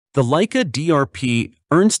The Leica DRP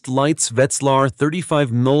Ernst Leitz Wetzlar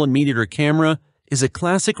 35mm camera is a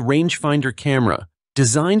classic rangefinder camera,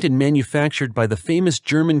 designed and manufactured by the famous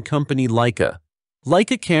German company Leica.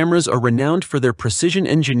 Leica cameras are renowned for their precision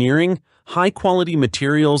engineering, high-quality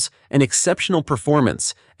materials, and exceptional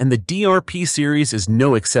performance, and the DRP series is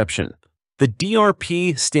no exception. The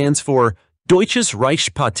DRP stands for Deutsches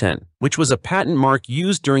Reichspatent, which was a patent mark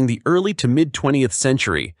used during the early to mid-20th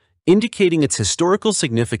century, indicating its historical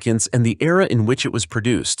significance and the era in which it was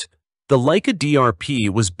produced. The Leica DRP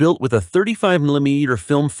was built with a 35mm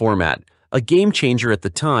film format, a game-changer at the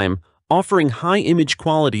time, offering high image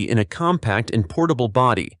quality in a compact and portable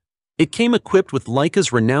body. It came equipped with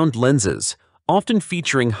Leica's renowned lenses, often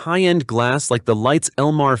featuring high-end glass like the Leitz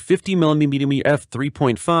Elmar 50mm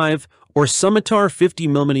f3.5 or Summiter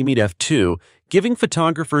 50mm f2, giving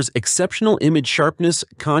photographers exceptional image sharpness,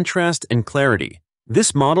 contrast, and clarity.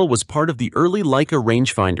 This model was part of the early Leica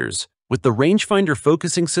rangefinders, with the rangefinder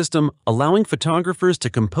focusing system allowing photographers to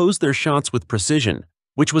compose their shots with precision,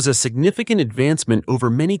 which was a significant advancement over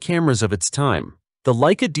many cameras of its time. The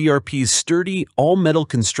Leica DRP's sturdy, all-metal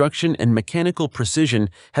construction and mechanical precision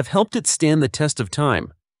have helped it stand the test of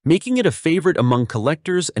time, making it a favorite among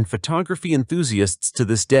collectors and photography enthusiasts to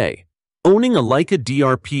this day. Owning a Leica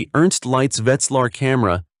DRP Ernst Leitz Wetzlar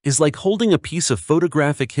camera is like holding a piece of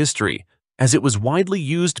photographic history, as it was widely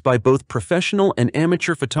used by both professional and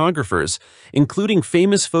amateur photographers, including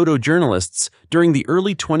famous photojournalists, during the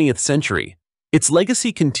early 20th century. Its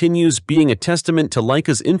legacy continues, being a testament to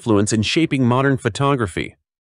Leica's influence in shaping modern photography.